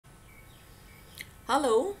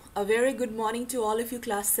Hello, a very good morning to all of you,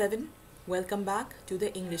 Class 7. Welcome back to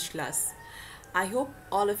the English class. I hope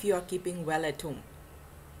all of you are keeping well at home.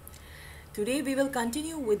 Today we will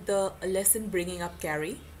continue with the lesson bringing up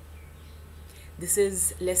Kari. This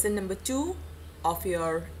is lesson number 2 of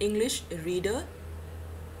your English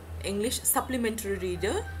supplementary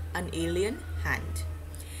reader, An Alien Hand.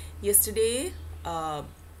 Yesterday,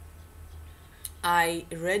 I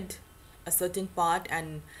read a certain part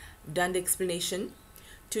and done the explanation.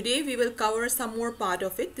 Today we will cover some more part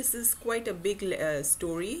of it. This is quite a big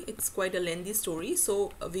story. It's quite a lengthy story.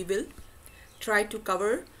 So we will try to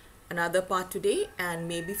cover another part today and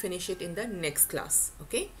maybe finish it in the next class.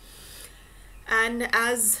 Okay. And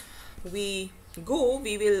as we go,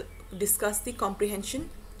 we will discuss the comprehension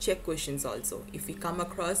check questions also. If we come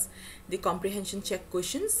across the comprehension check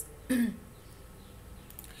questions,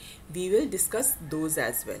 we will discuss those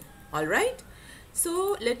as well. All right.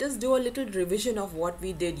 So let us do a little revision of what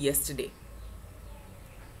we did yesterday.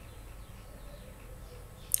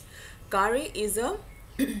 Kari is a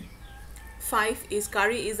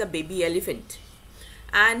Kari is a baby elephant,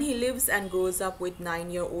 and he lives and grows up with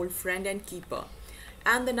 9-year-old friend and keeper.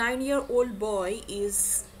 And the 9-year-old boy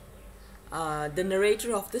is the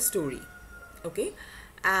narrator of the story. Okay,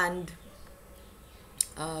 and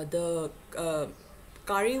the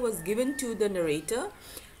Kari was given to the narrator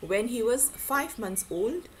when he was 5 months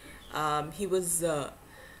old. It was the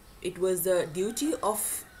duty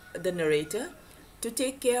of the narrator to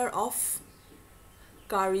take care of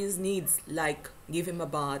Kari's needs, like give him a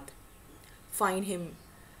bath, find him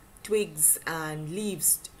twigs and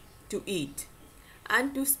leaves to eat,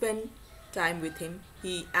 and to spend time with him.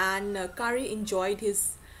 Kari enjoyed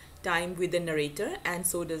his time with the narrator, and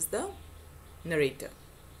so does the narrator.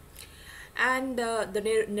 And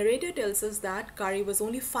the narrator tells us that Kari was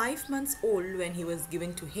only 5 months old when he was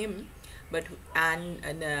given to him, but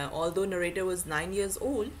although narrator was 9 years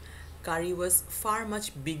old, Kari was far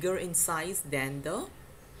much bigger in size than the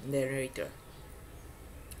narrator.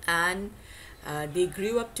 And they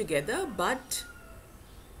grew up together, but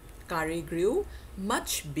Kari grew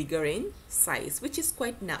much bigger in size, which is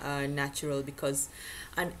quite natural, because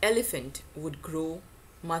an elephant would grow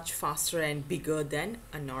much faster and bigger than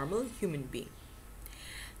a normal human being.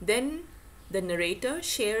 Then the narrator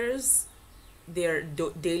shares their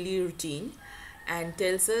daily routine and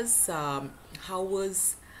tells us how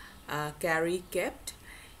was Kari kept.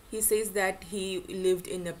 He says that he lived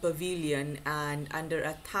in a pavilion and under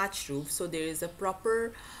a thatched roof, so there is a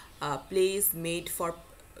proper place made for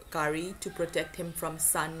Kari to protect him from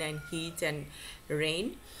sun and heat and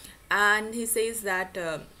rain. And he says that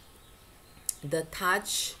the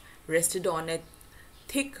thatch rested on a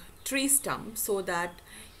thick tree stump, so that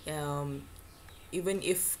even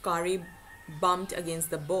if Kari bumped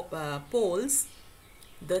against the poles,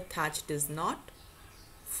 the thatch does not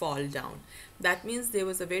fall down. That means there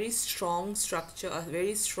was a very strong structure, a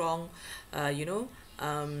very strong, the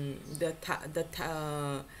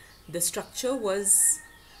structure was,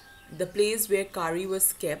 the place where Kari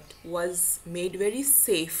was kept was made very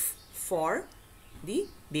safe for the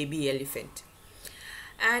baby elephant.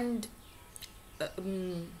 And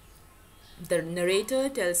the narrator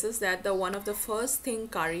tells us that one of the first thing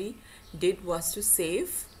Kari did was to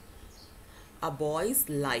save a boy's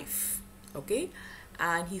life. Okay,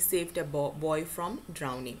 and he saved a boy from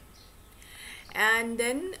drowning. And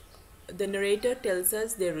then the narrator tells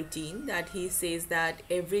us their routine, that he says that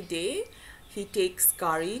every day he takes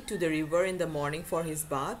Kari to the river in the morning for his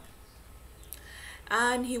bath,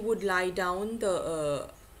 and he would lie down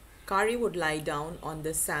Kari would lie down on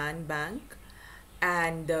the sand bank,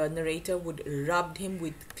 and the narrator would rub him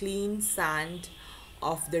with clean sand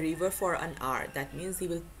of the river for an hour. That means he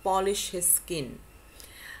will polish his skin.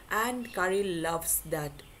 And Kari loves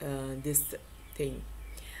that this thing.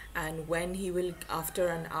 And when he will, after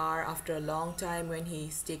an hour, after a long time, when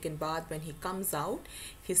he's taken bath, when he comes out,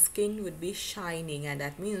 his skin would be shining, and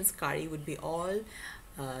that means Kari would be all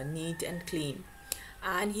neat and clean.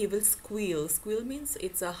 And he will squeal. Squeal means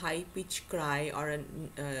it's a high pitched cry or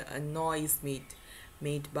a noise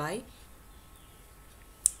made by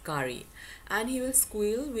Kari. And he will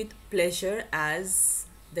squeal with pleasure as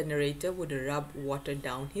the narrator would rub water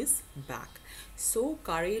down his back. So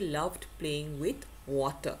Kari loved playing with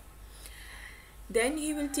water. Then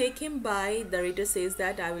he will take him by, the narrator says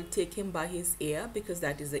that I will take him by his ear, because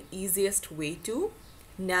that is the easiest way to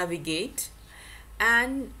navigate.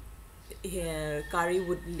 And the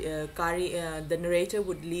narrator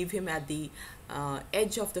would leave him at the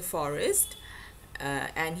edge of the forest,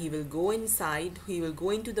 and he will go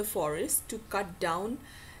into the forest to cut down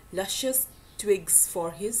luscious twigs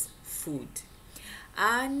for his food.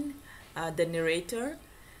 And the narrator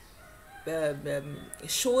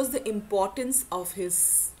shows the importance of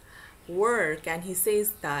his work, and he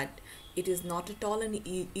says that it is not at all an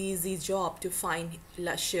easy job to find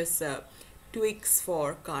luscious twigs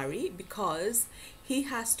for Kari, because he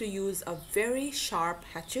has to use a very sharp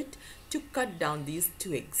hatchet to cut down these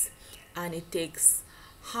twigs, and it takes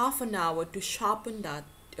half an hour to sharpen that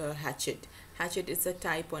hatchet. Hatchet is a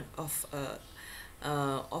type of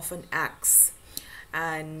an axe,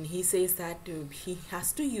 and he says that he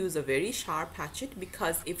has to use a very sharp hatchet,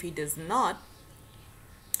 because if he does not,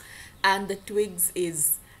 and the twigs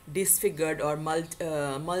is disfigured or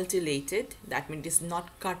mutilated, that means it is not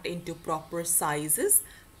cut into proper sizes,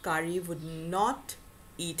 Kari would not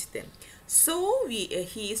eat them. So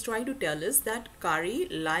he is trying to tell us that Kari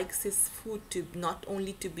likes his food to not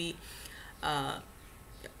only to be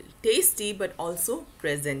tasty but also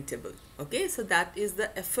presentable. Okay, so that is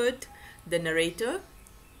the effort the narrator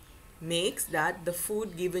makes, that the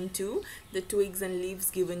food given to, the twigs and leaves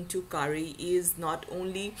given to Kari is not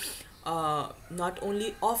only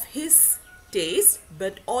of his taste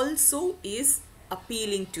but also is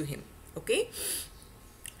appealing to him. Okay,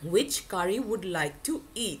 which Kari would like to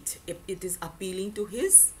eat if it is appealing to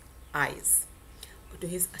his eyes, to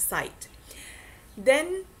his sight.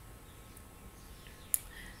 Then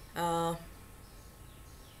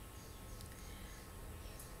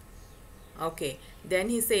okay, then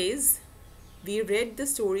he says, we read the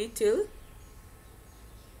story till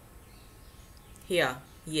here.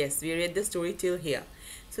 Yes, we read the story till here.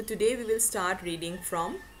 So today we will start reading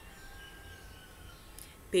from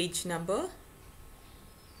page number,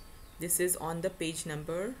 this is on the page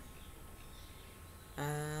number,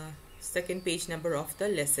 second page number of the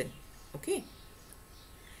lesson. Okay.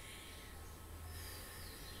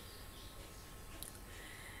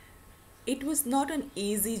 It was not an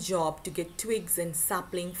easy job to get twigs and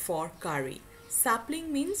sapling for Kari.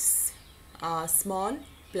 Sapling means small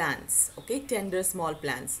plants, okay, tender small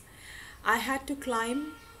plants. I had to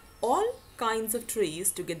climb all kinds of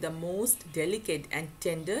trees to get the most delicate and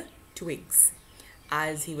tender twigs,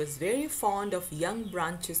 as he was very fond of young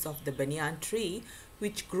branches of the banyan tree,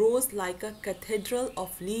 which grows like a cathedral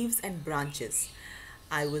of leaves and branches.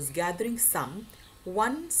 I was gathering some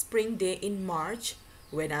one spring day in March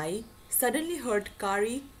when I suddenly heard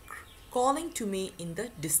Kari calling to me in the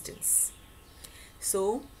distance.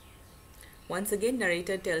 So once again,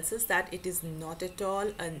 narrator tells us that it is not at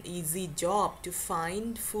all an easy job to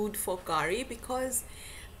find food for Kari, because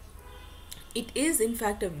it is in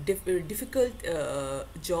fact a difficult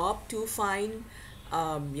job to find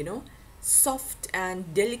soft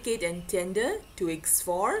and delicate and tender twigs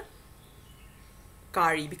for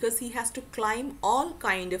Kari, because he has to climb all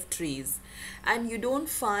kind of trees, and you don't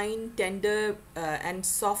find tender and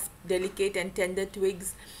soft, delicate and tender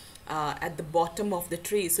twigs at the bottom of the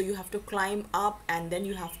tree. So you have to climb up, and then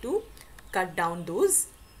you have to cut down those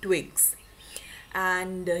twigs.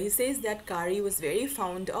 And he says that Kari was very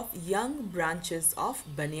fond of young branches of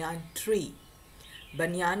banyan tree.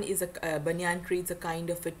 Banyan tree is a kind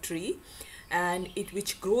of a tree, and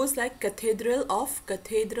which grows like cathedral of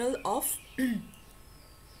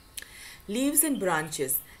leaves and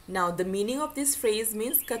branches. Now the meaning of this phrase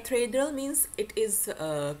means, cathedral means it is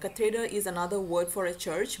cathedral is another word for a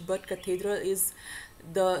church, but cathedral is,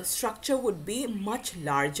 the structure would be much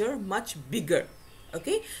larger, much bigger.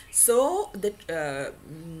 Okay, so the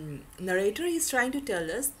narrator is trying to tell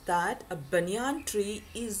us that a banyan tree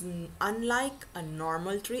is unlike a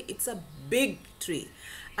normal tree. It's a big tree,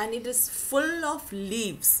 and it is full of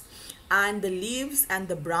leaves, and the leaves and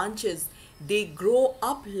the branches, they grow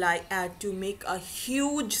up like to make a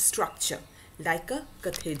huge structure, like a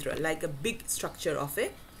cathedral, like a big structure of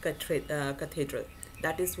a cathedral.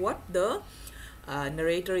 That is what the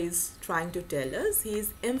narrator is trying to tell us. He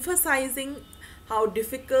is emphasizing how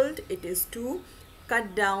difficult it is to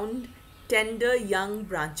cut down tender young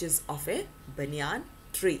branches of a banyan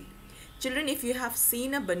tree. Children, if you have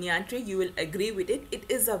seen a banyan tree, you will agree with it. It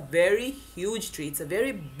is a very huge tree. It's a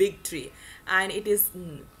very big tree, and it is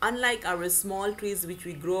unlike our small trees which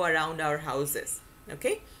we grow around our houses.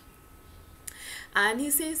 Okay, and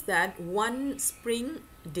he says that one spring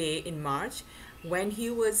day in March, when he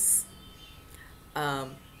was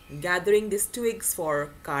gathering these twigs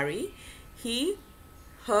for Kari, he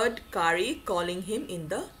heard Kari calling him in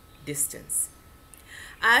the distance.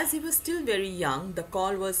 As he was still very young, the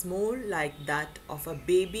call was more like that of a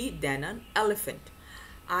baby than an elephant.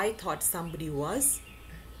 I thought somebody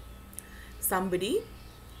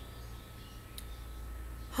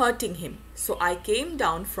hurting him. So I came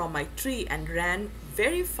down from my tree and ran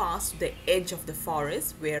very fast to the edge of the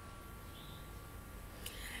forest, where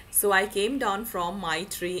So I came down from my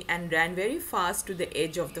tree and ran very fast to the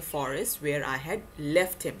edge of the forest where I had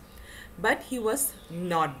left him. But he was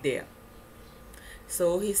not there.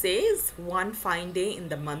 So he says, one fine day in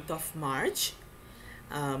the month of March,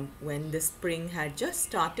 when the spring had just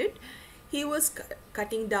started, he was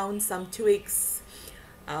cutting down some twigs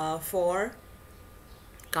for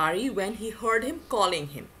Kari when he heard him calling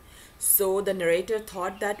him. So the narrator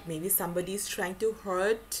thought that maybe somebody is trying to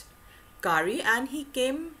hurt Kari, and he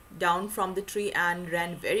came down from the tree and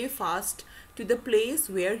ran very fast to the place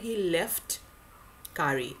where he left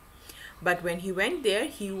Kari. But when he went there,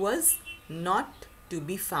 he was not to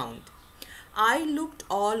be found. I looked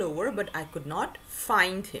all over, but I could not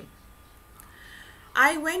find him.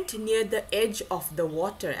 I went near the edge of the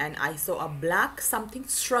water and I saw a black something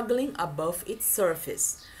struggling above its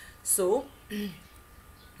surface. So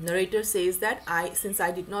narrator says that since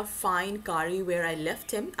I did not find Kari where I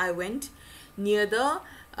left him, I went near the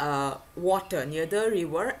water, near the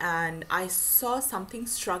river, and I saw something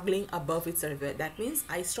struggling above its surface. That means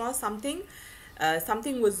I saw something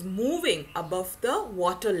was moving above the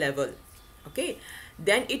water level. Okay,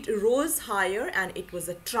 then it rose higher and it was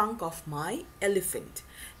a trunk of my elephant.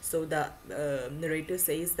 So the narrator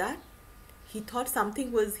says that he saw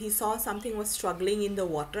something was struggling in the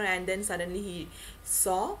water, and then suddenly he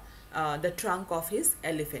saw the trunk of his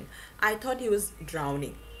elephant. I thought he was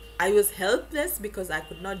drowning. I was helpless because I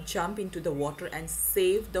could not jump into the water and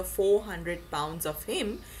save the 400 pounds of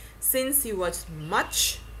him, since he was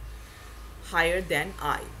much higher than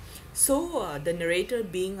I. So the narrator,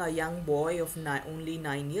 being a young boy of only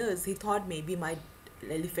 9 years, he thought maybe my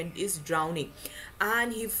elephant is drowning,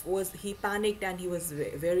 and he panicked, and he was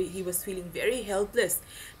feeling very helpless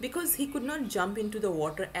because he could not jump into the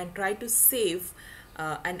water and try to save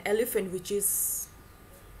an elephant which is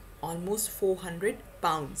almost 400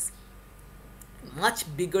 pounds, much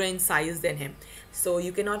bigger in size than him. So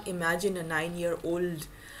you cannot imagine a 9-year-old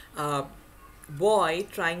boy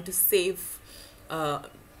trying to save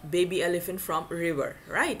baby elephant from river,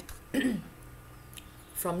 right?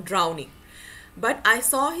 From drowning. But I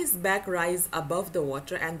saw his back rise above the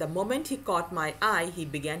water, and the moment he caught my eye, he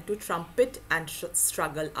began to trumpet and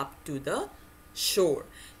struggle up to the shore.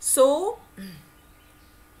 So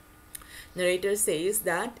narrator says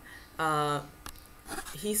that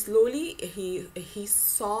he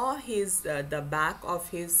saw his the back of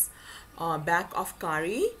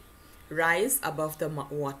Kari rise above the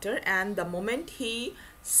water, and the moment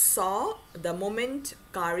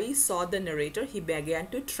Kari saw the narrator, he began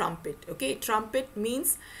to trumpet. Okay, trumpet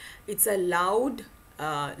means it's a loud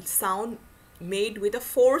sound made with a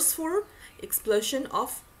forceful explosion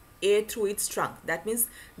of air through its trunk. That means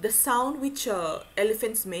the sound which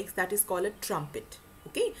elephants make, that is called a trumpet.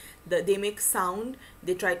 Okay, they make sound,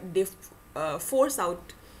 they force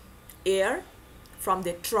out air from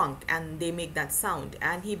their trunk and they make that sound,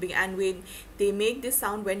 and when they make this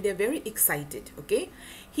sound when they're very excited. Okay,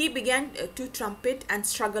 he began to trumpet and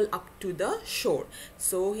struggle up to the shore.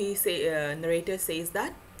 So narrator says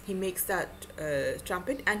that he makes that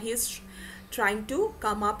trumpet and he is trying to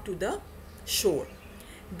come up to the shore.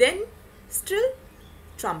 Then, still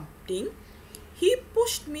trumpeting, he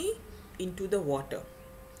pushed me into the water.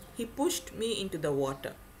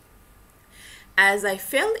 As I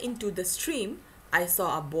fell into the stream, I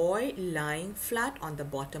saw a boy lying flat on the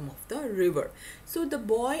bottom of the river. So the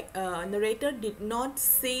boy, narrator did not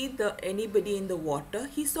see anybody in the water.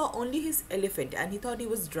 He saw only his elephant and he thought he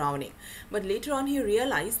was drowning. But later on he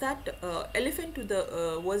realized that elephant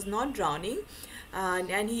was not drowning,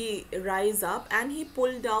 and he rise up and he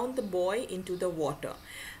pulled down the boy into the water.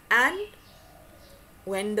 And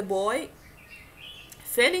when the boy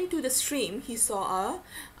fell into the stream, he saw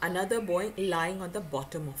another boy lying on the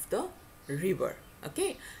bottom of the river.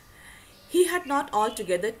 Okay, he had not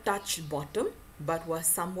altogether touched bottom but was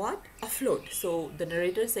somewhat afloat. So the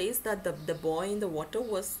narrator says that the boy in the water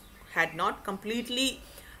was not completely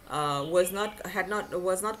lying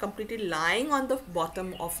on the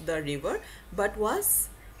bottom of the river, but was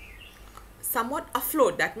somewhat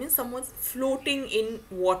afloat. That means someone's floating in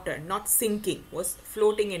water, not sinking, was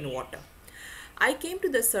floating in water. I came to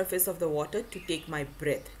the surface of the water to take my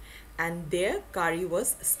breath, and there Kari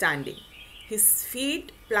was standing, his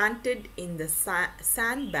feet planted in the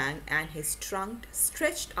sandbank and his trunk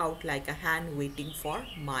stretched out like a hand waiting for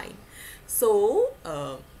mine. So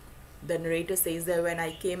the narrator says that when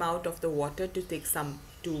I came out of the water to take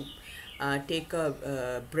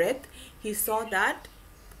a breath, he saw that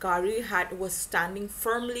Kari was standing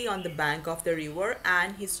firmly on the bank of the river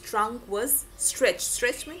and his trunk was stretched.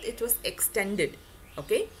 Stretched means it was extended.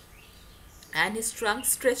 Okay, and his trunk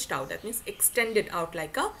stretched out, that means extended out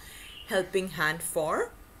like a helping hand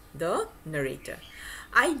for the narrator.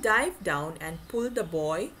 I dived down and pulled the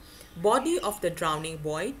body of the drowning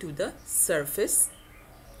boy to the surface,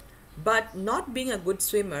 but not being a good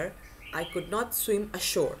swimmer, I could not swim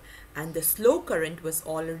ashore, and the slow current was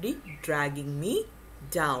already dragging me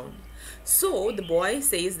down. So the boy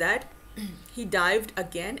says that he dived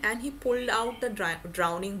again and he pulled out the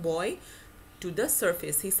drowning boy to the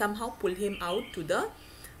surface. He somehow pulled him out to the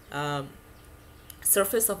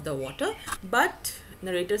surface of the water, but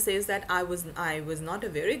narrator says that I was not a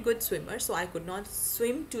very good swimmer, so I could not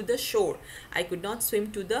swim to the shore. I could not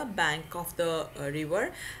swim to the bank of the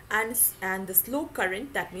river, and the slow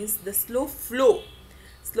current, that means the slow flow.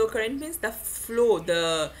 Slow current means the flow,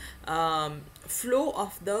 the flow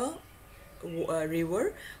of the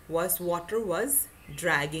river water was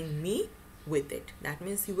dragging me with it. That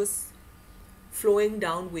means he was flowing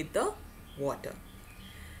down with the water.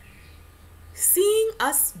 Seeing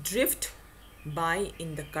us drift by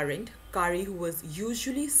in the current, Kari, who was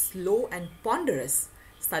usually slow and ponderous,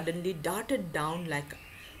 suddenly darted down like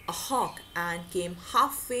a hawk and came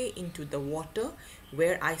halfway into the water,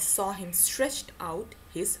 where I saw him stretched out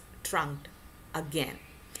his trunk again.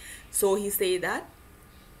 So he say that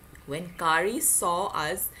when Kari saw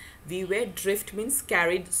us, we were drift means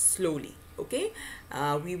carried slowly. Okay,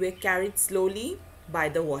 we were carried slowly by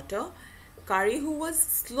the water. Kari, who was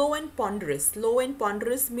slow and ponderous. Slow and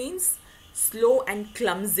ponderous means slow and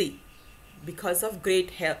clumsy because of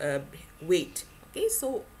great weight. Okay,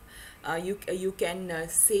 so you can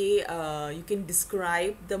say you can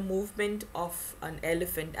describe the movement of an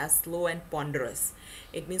elephant as slow and ponderous.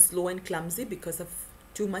 It means slow and clumsy because of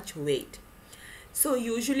too much weight. So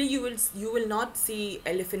usually you will not see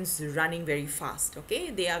elephants running very fast.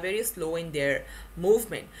 Okay, they are very slow in their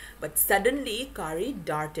movement, but suddenly Kari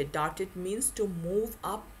darted. Darted means to move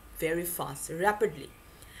up very fast, rapidly,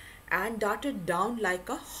 and darted down like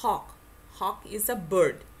a hawk. Hawk is a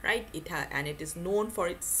bird, right? And it is known for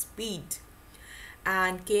its speed,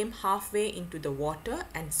 and came halfway into the water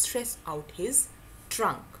and stretched out his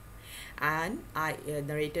trunk. And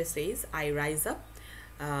narrator says, I rise up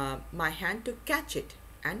my hand to catch it,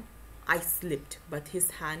 and I slipped, but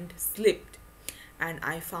his hand slipped, and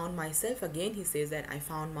I found myself again, he says that I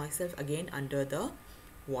found myself again under the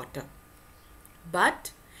water.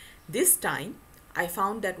 But this time I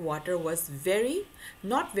found that water was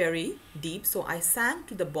not very deep, so I sank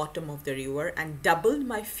to the bottom of the river and doubled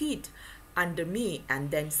my feet under me,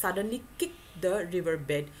 and then suddenly kicked the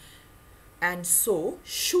riverbed and so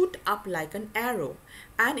shoot up like an arrow.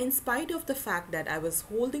 And in spite of the fact that I was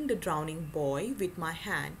holding the drowning boy with my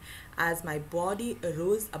hand, as my body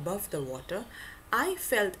arose above the water, I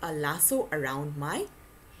felt a lasso around my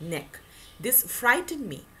neck. This frightened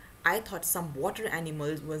me. I thought some water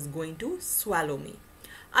animal was going to swallow me.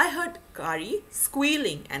 I heard Kari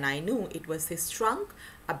squealing, and I knew it was his trunk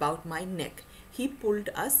about my neck. He pulled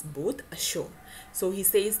us both ashore. So he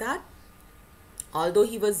says that although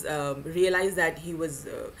he was realized that he was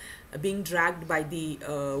being dragged by the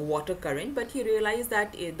water current, but he realized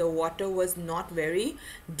that the water was not very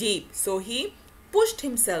deep, so he pushed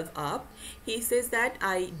himself up. He says that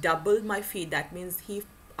I doubled my feet. That means he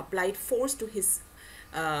applied force to his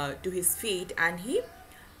feet, and he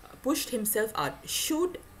pushed himself out,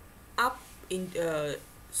 shoot up in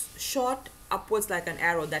shot upwards like an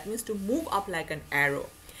arrow. That means to move up like an arrow.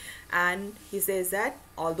 And he says that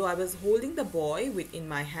although I was holding the boy in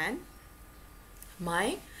my hand,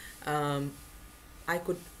 I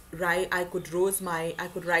could rise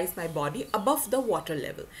my body above the water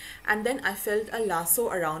level, and then I felt a lasso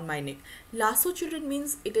around my neck. Lasso, children,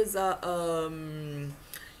 means it is a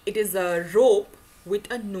rope with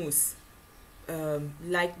a noose,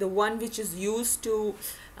 like the one which is used to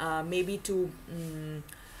maybe to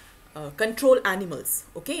control animals.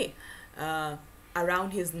 Okay.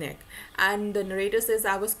 Around his neck. And the narrator says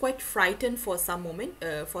I was quite frightened for some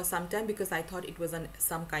time, because I thought it was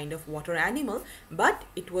some kind of water animal, but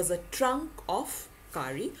it was a trunk of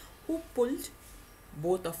Kari who pulled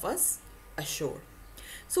both of us ashore.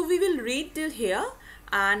 So we will read till here,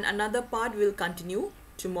 and another part will continue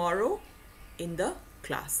tomorrow in the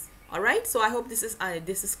class. All right, so I hope this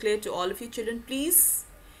is clear to all of you children. Please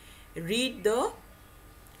read the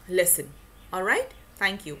lesson. All right,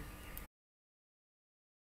 thank you.